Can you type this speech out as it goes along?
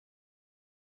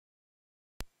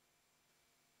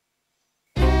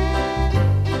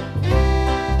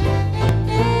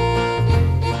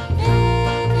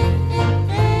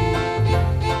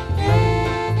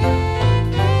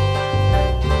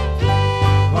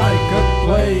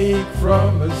speak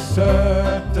from a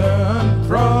certain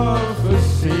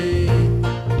prophecy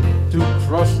to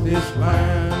cross this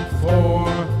land for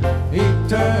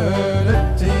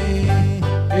eternity.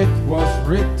 It was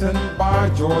written by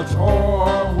George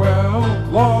Orwell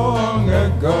long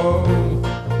ago,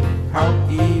 how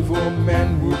evil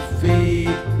men would feed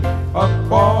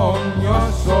upon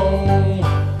your soul.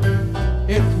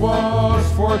 It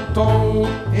was foretold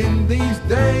in these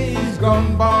days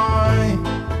gone by.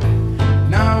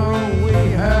 Now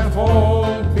we have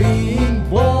all been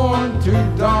born to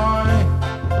die,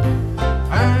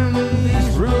 and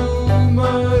these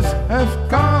rumors have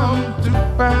come to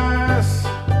pass.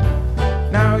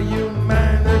 Now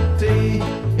humanity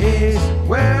is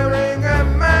wearing a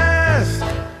mask.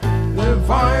 The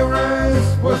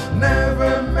virus was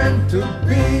never meant to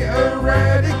be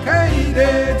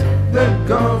eradicated. The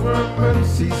government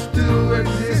ceased to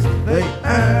exist, they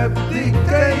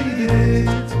abdicated.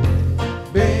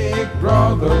 Big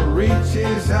Brother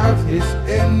reaches out his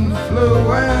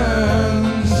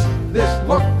influence. This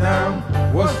lockdown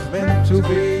was meant to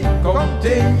be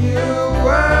continuous.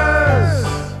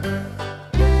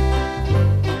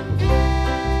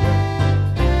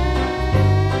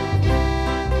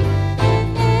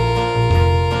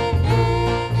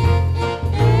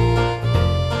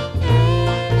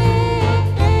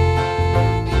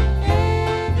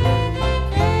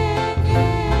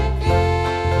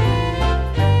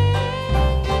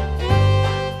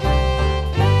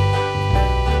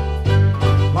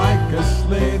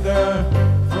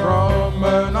 From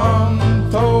an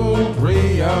untold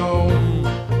realm,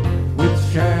 with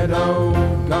shadow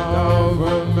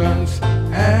governments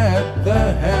at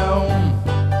the helm,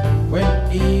 when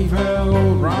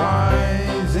evil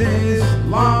rises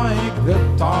like the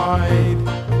tide,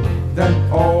 then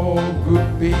all good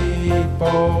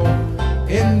people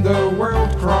in the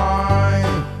world cry.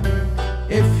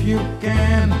 If you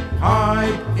can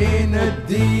hide in a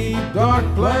deep dark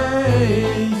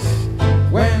place,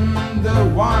 when the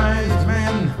wise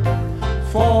men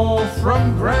fall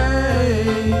from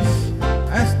grace,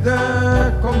 as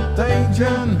the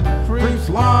contagion creeps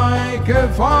like a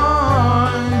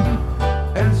vine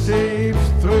and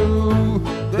seeps through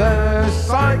the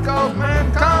psyche of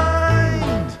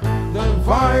mankind. The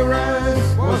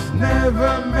virus was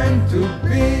never meant to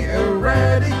be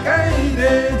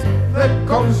eradicated. The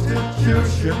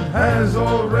Constitution has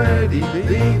already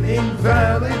been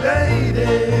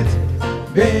invalidated.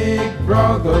 Big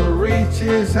Brother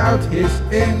reaches out his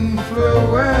influence.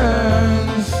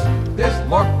 This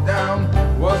lockdown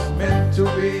was meant to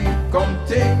be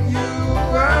continuous.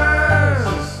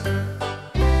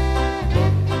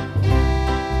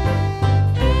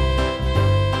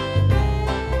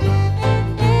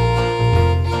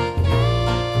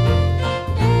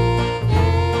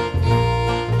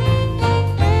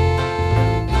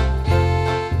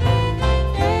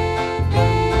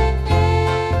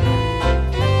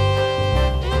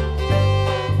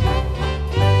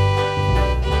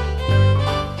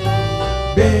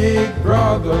 Big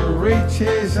Brother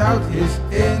reaches out his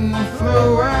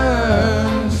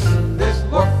influence.